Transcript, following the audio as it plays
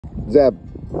Zeb.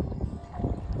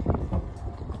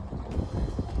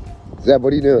 Zeb,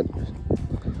 what are you doing?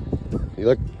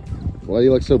 Why do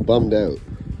you look so bummed out?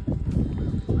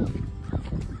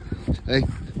 Hey,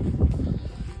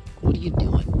 what are you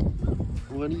doing?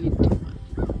 What are you doing?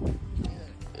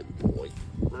 Good boy.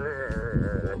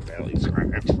 Belly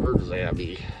scratch for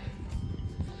Zabby.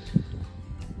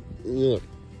 You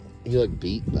look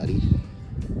beat, buddy.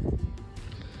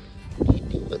 What are you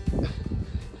doing?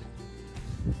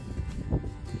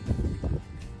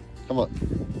 Come on.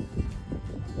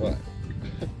 What?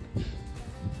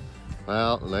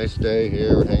 Well, a nice day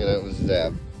here. We're hanging out with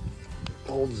Zeb.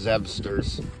 Old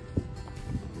Zebsters.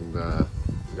 And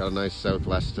we got a nice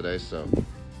southwest today, so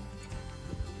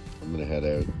I'm gonna head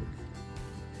out.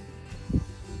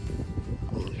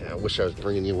 Yeah, I wish I was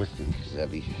bringing you with me,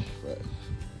 Zebby. But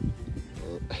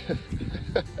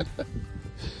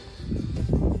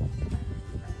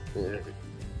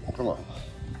come on.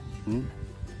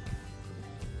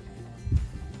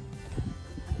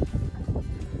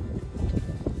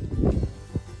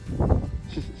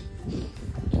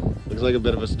 Looks like a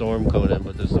bit of a storm coming in,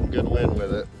 but there's some good wind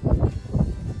with it.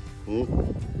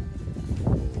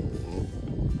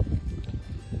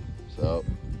 So,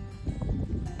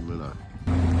 I'm gonna...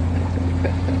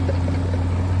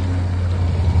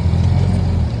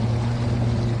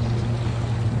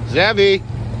 Zebby,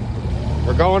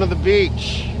 we're going to the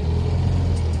beach.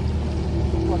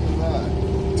 What the fuck is that?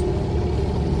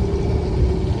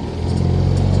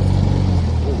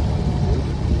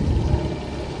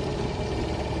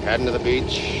 Heading to the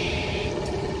beach.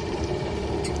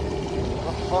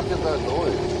 What the fuck is that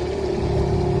noise?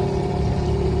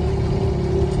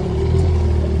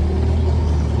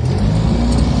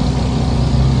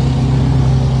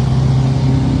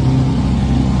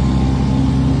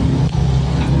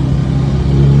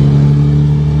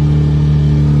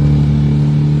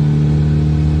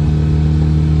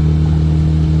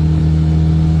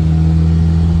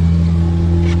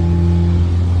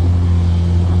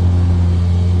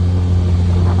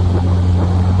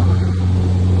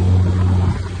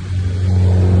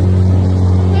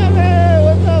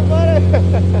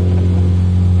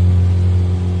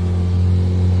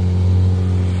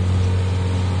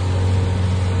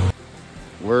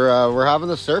 We're having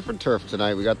the surf and turf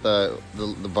tonight. We got the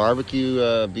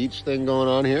barbecue beach thing going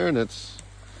on here, and it's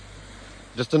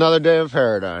just another day of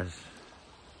paradise.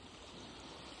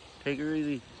 Take her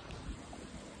easy.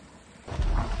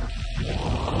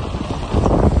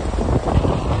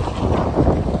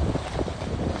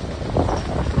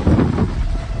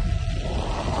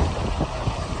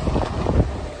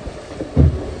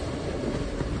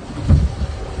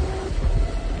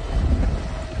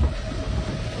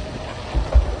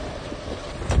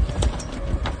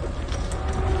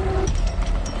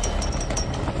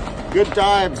 Good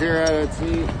times here at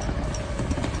sea.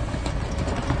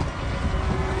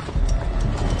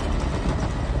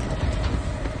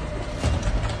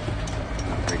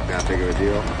 Not think that big of a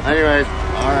deal. Anyways,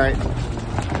 all right,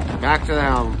 back to the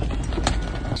helm.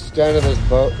 Stand of this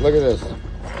boat. Look at this.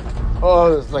 Oh,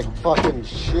 there's like fucking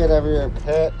shit everywhere.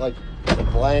 Pit, like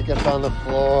blankets on the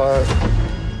floor.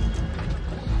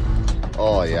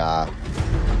 Oh yeah,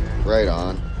 right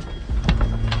on.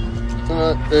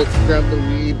 Let's grab the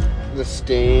weed. The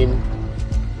stain.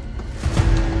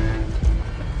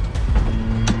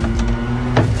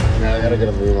 Now I gotta get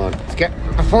a move on. Let's get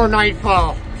before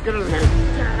nightfall. Let's get in here.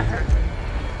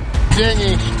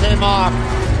 Dinghy, she came off.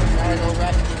 Gotta go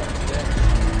rescue them.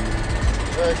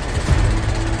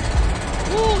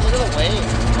 Ooh, look at the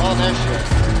waves. Oh, there's shit.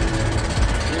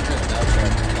 Jesus, that's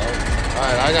right.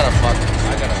 Alright, I gotta.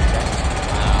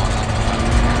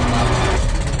 Wow.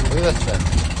 Look at this thing.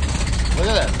 Look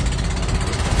at this.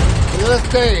 Look at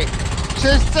this thing.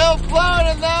 She's still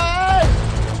floating there!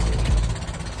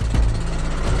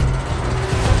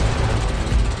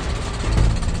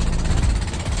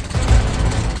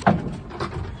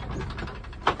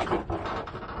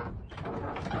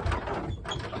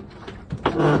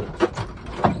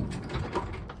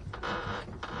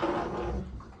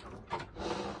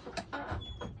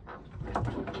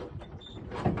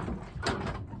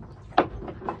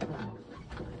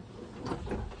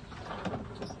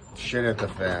 Shit hit the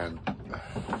fan.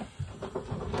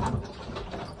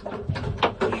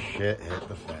 Shit hit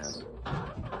the fan.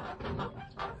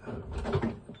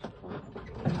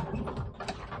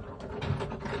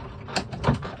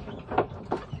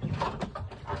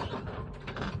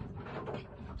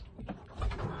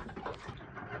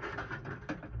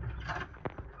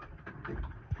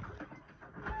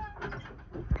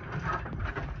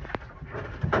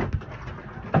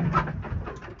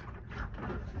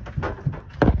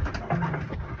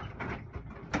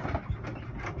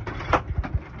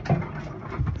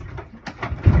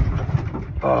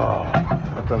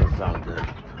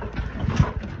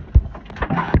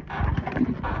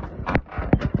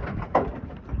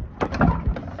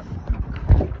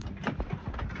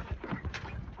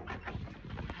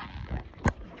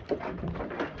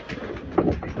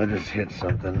 I just hit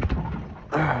something.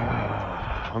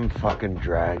 I'm fucking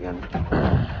dragging.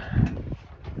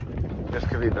 This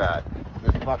could be bad.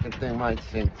 This fucking thing might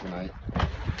sink tonight.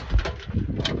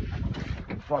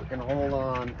 Fucking hold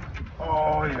on.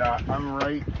 Oh yeah, I'm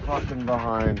right fucking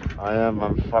behind.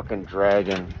 I'm fucking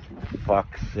dragging.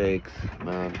 Fuck's sakes,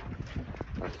 man.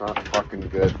 That's not fucking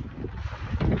good.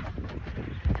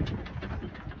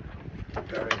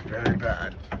 Very, very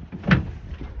bad.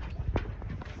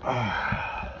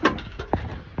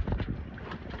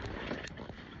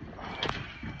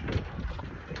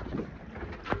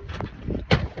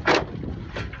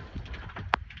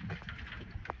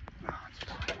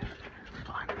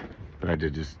 But I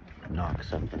did just knock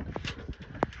something.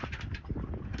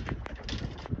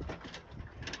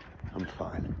 I'm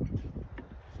fine.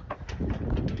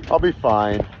 I'll be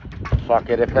fine.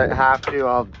 Fuck it. If I have to,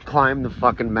 I'll climb the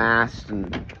fucking mast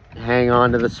and hang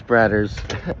on to the spreaders.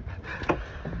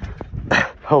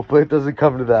 Hopefully it doesn't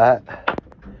come to that.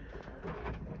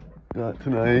 Not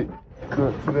tonight.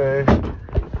 Not today.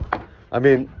 I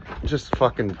mean, just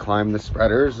fucking climb the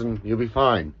spreaders and you'll be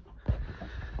fine.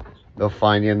 They'll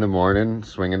find you in the morning,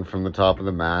 swinging from the top of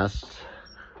the mast.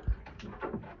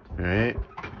 Right?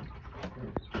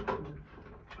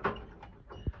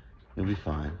 You'll be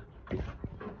fine.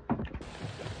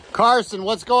 Carson,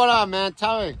 what's going on, man?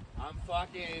 Tell me. I'm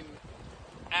fucking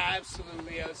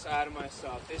absolutely outside of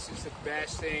myself. This is the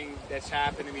best thing that's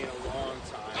happened to me in a long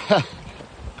time.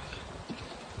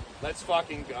 Let's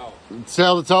fucking go.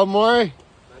 Sail the Tobermory?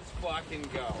 Let's fucking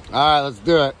go. All right, let's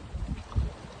do it.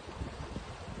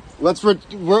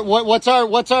 What's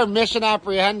our mission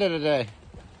apprehended today?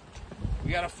 We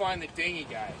gotta find the dinghy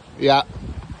guy. Yeah.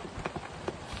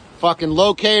 Fucking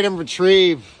locate and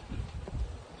retrieve.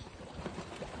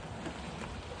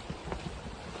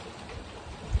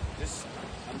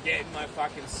 I'm getting my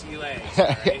fucking sea legs,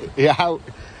 right? Yeah.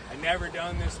 I've never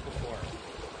done this before.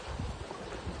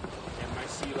 Get my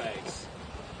sea legs.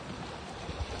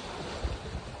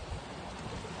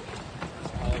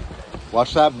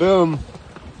 Watch that boom.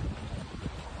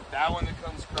 That one that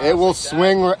comes across. It will like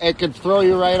swing. that. It could throw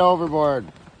you right overboard.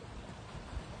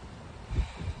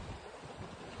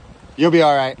 You'll be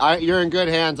all right. You're in good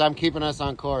hands. I'm keeping us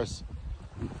on course.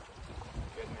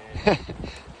 Good man.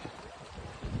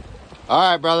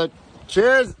 All right, brother.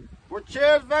 Cheers. We're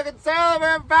cheers, fucking sailing.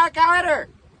 We're back at her.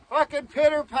 Fucking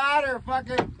pitter patter.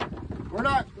 Fucking. We're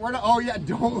not. Oh yeah.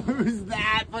 Don't lose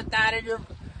that. Put that in your.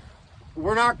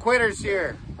 We're not quitters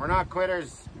here. We're not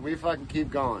quitters. We fucking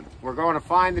keep going. We're going to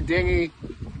find the dinghy.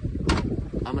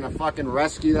 I'm gonna fucking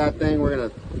rescue that thing. We're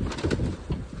gonna.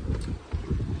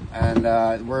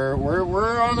 And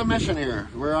we're on a mission here.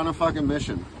 We're on a fucking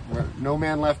mission. No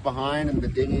man left behind, and the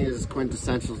dinghy is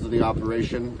quintessential to the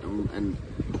operation. And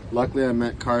luckily, I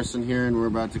met Carson here, and we're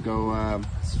about to go.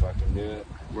 Let's fucking do it.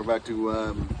 We're about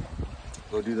to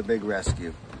go do the big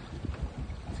rescue.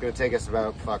 It's gonna take us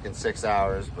about fucking 6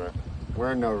 hours, but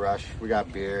we're in no rush. We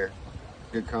got beer,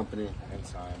 good company. In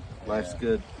time. Life's Yeah.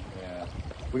 good. Yeah.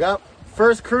 We got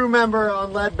first crew member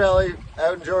on Leadbelly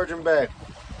out in Georgian Bay.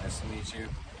 Nice to meet you.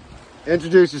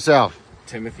 Introduce yourself.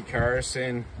 Timothy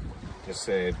Carson. Just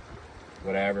a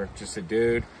whatever. Just a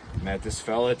dude. Met this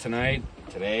fella today.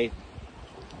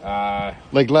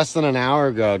 Like less than an hour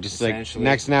ago, just like Essentially.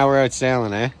 next now we're out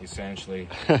sailing, eh? Essentially.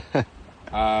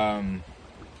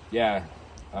 Yeah.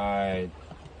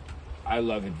 I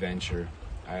love adventure.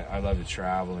 I love to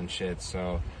travel and shit,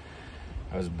 so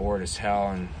I was bored as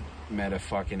hell and met a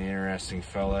fucking interesting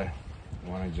fella. I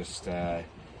want to just go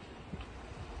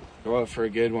out for a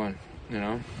good one, you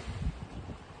know?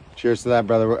 Cheers to that,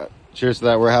 brother. Cheers to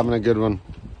that. We're having a good one.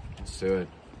 Let's do it.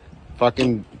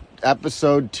 Fucking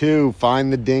episode 2,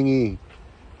 find the dinghy,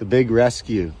 the big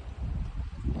rescue.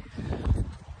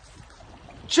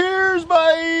 Cheers,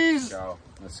 boys! Go.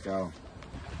 Let's go.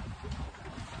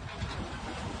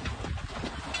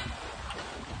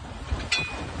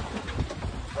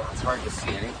 It's hard to see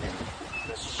anything.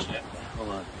 This shit. Hold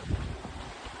on.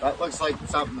 That looks like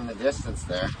something in the distance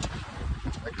there.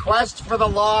 The quest for the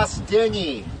lost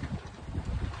dinghy.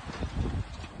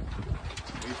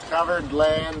 We've covered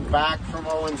land back from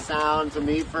Owen Sound to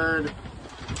Meaford.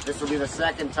 This will be the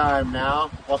second time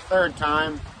now. Well, third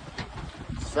time.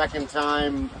 Second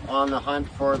time on the hunt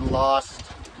for the lost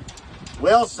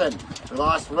Wilson. We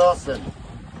lost Wilson.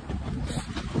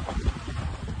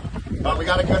 But we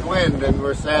got a good wind and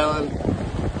we're sailing.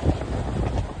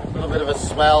 A little bit of a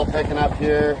swell picking up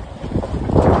here.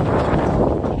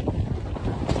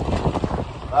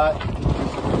 But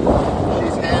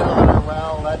she's handling her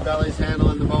well. Leadbelly's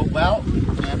handling the boat well.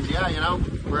 And yeah, you know,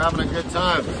 we're having a good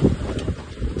time.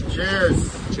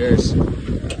 Cheers. Cheers.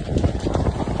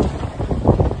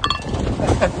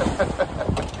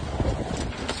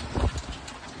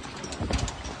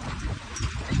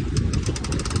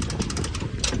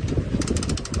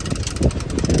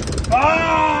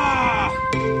 Ah!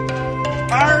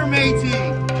 Fire matey!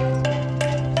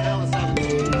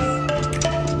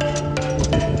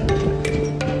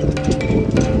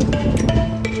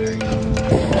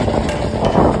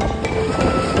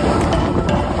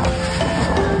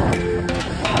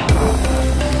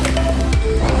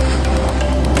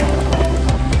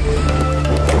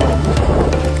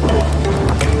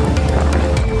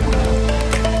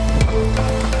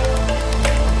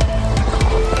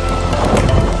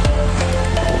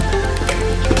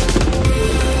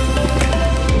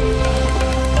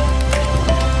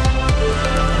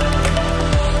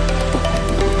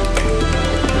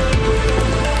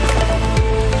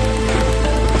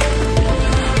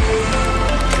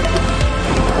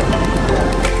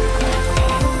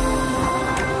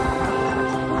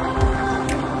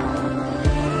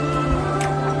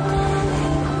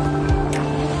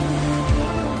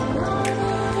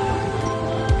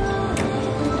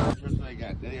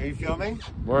 Are you filming?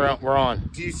 We're on.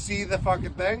 Do you see the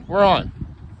fucking thing? We're on.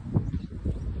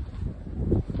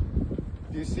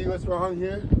 Do you see what's wrong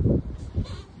here?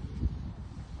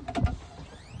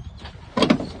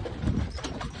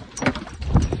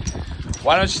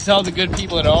 Why don't you tell the good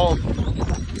people at home?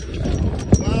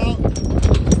 Well,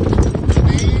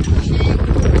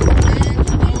 they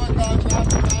know about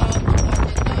dropping off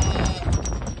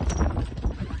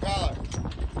color.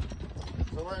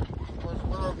 So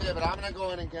we're okay, but I'm gonna go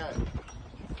in and get it.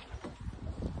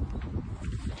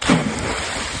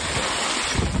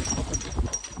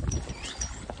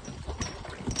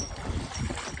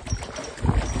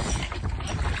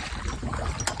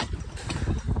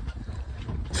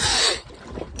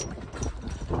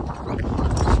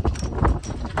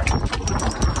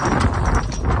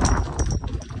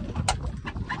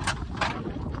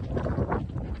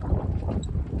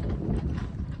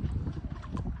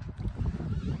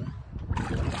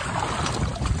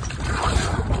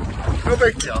 No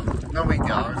big deal. No big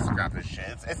deal. I'll just grab this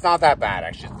shit. It's not that bad,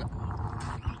 actually.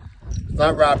 It's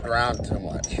not wrapped around too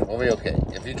much. We'll be okay.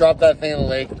 If you drop that thing in the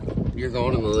lake, you're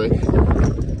going in the lake.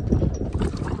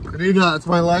 Anita, it's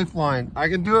my lifeline. I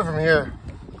can do it from here.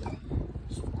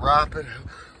 Just wrap it.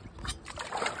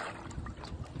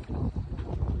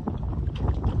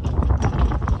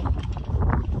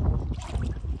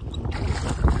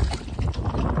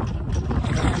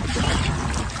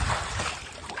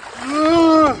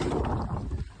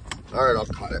 Alright, I'll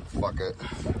cut it. Fuck it.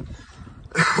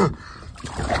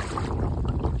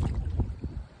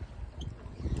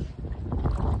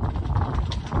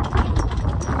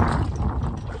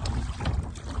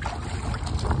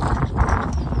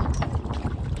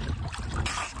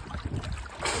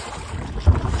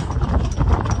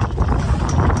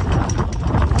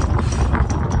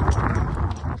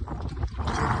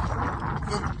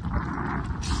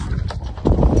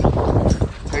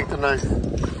 Take the knife.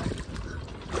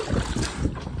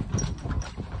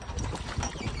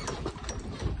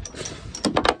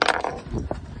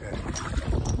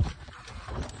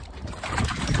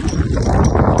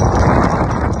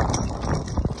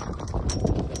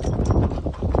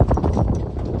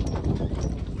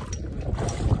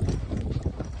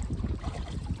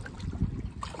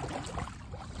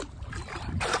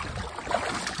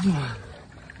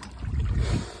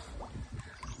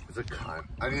 It's a cunt.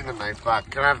 I need the knife back.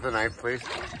 Can I have the knife, please?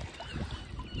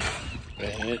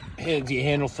 Hand you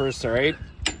handle first, all right?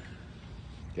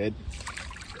 Good.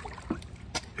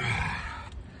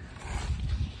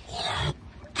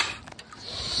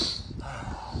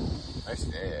 Nice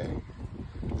day, eh?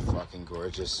 Fucking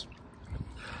gorgeous.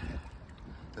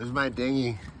 There's my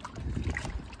dinghy.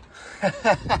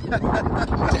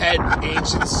 That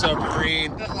ancient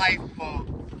submarine. The lifeboat.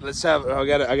 Let's have. I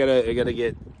gotta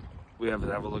get. We have to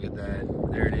have a look at that.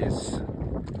 There it is.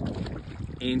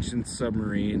 Ancient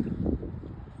submarine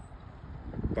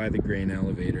by the grain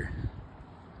elevator.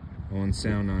 Owen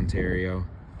Sound, Ontario.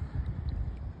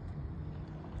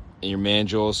 And your man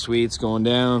Joel Sweet's going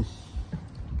down.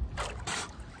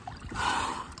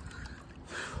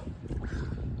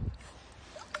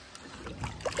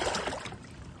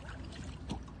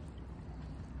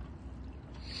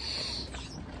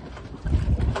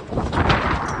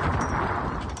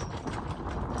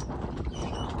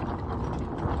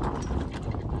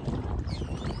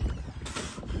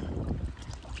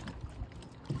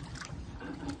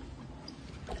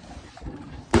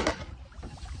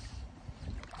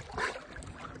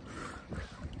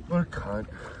 What a cunt.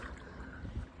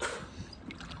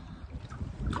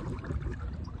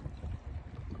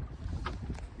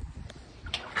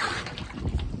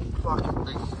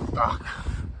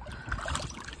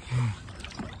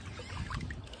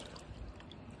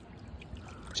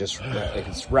 just like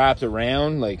it's wrapped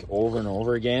around like over and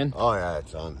over again. Oh yeah,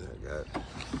 it's on there. Good.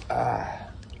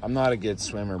 I'm not a good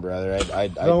swimmer, brother.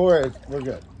 Don't worry, we're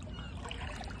good.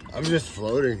 I'm just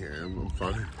floating here. I'm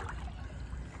fine.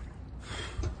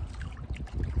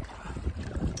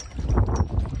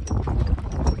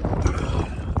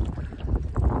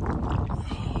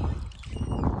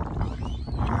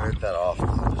 Hurt that off.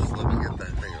 Just let me get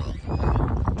that thing off.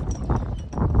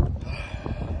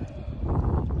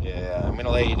 Yeah, I'm gonna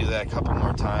let you do that a couple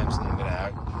more times, and I'm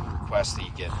gonna request that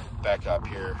you get back up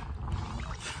here.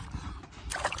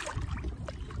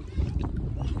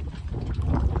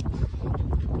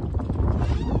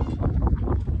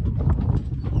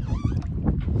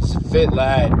 He's a fit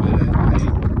lad, but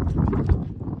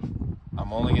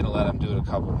I'm only gonna let him do it a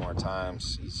couple more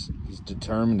times. He's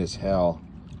determined as hell.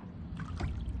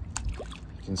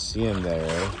 You can see him there,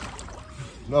 right?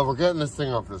 No, we're getting this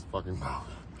thing off this fucking boat.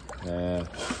 Yeah.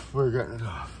 We're getting it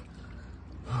off.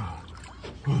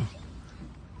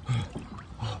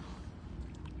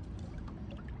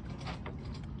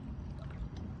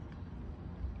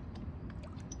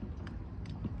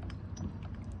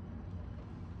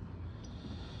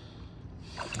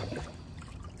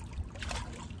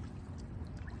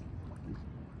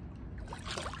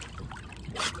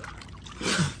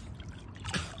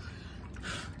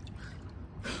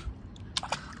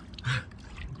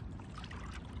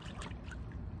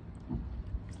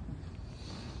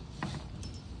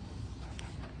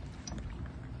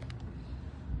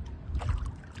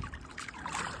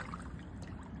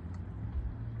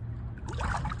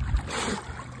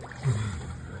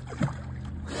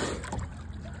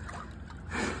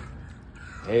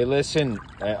 Hey, listen,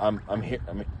 I'm here.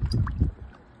 I'm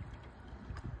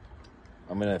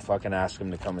gonna fucking ask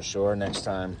him to come ashore next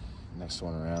time, next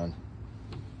one around.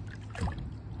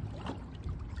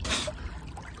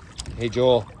 Hey,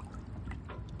 Joel.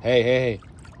 Hey.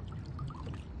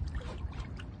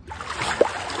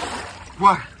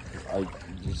 What? I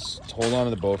just hold on to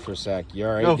the boat for a sec. You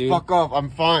all right, No, dude? fuck off. I'm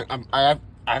fine. I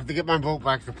have to get my boat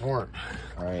back to port.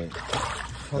 All right.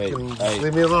 Fucking Wait, just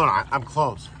leave me alone. I'm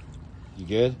close. You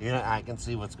good? Yeah, I can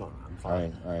see what's going on. I'm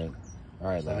fine. All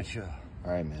right, Let me lad. chill.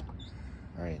 All right, man.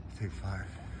 All right. Take 5.